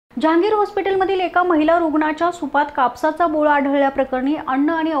जहांगीर हॉस्पिटलमधील एका महिला रुग्णाच्या सुपात कापसाचा बोळा आढळल्याप्रकरणी अन्न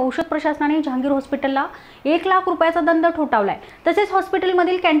आणि औषध प्रशासनाने जहांगीर हॉस्पिटलला 1 लाख रुपयाचा दंड ठोठावलाय। तसेच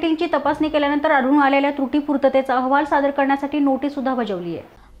हॉस्पिटलमधील कॅन्टीनची तपासणी केल्यानंतर आढळून आलेल्या त्रुटी पूर्ततेचा अहवाल सादर करण्यासाठी नोटीस सुद्धा बजावली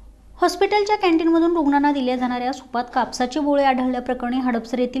आहे। हॉस्पिटलच्या कॅन्टीनमधून रुग्णांना दिल्या जाणाऱ्या सुपात कापसाचे बोळे आढळल्याप्रकरणी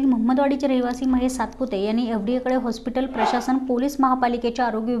हडपसर येथील मोहम्मदवाडीचे रहिवासी महेश सातपुते यांनी एफडीएकडे, हॉस्पिटल प्रशासन, पोलीस महापालिकेच्या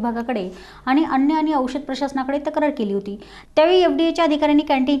आरोग्य विभागाकडे आणि अन्न आणि औषध प्रशासनाकडे तक्रार केली होती। त्यावेळी एफडीएच्या अधिकाऱ्यांनी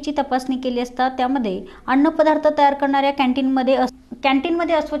कॅन्टीनची तपासणी केली असता त्यामध्ये अन्नपदार्थ तयार करणाऱ्या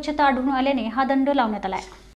कॅन्टीनमध्ये अस्वच्छता आढळून आल्याने हा दंड लावण्यात आला आहे।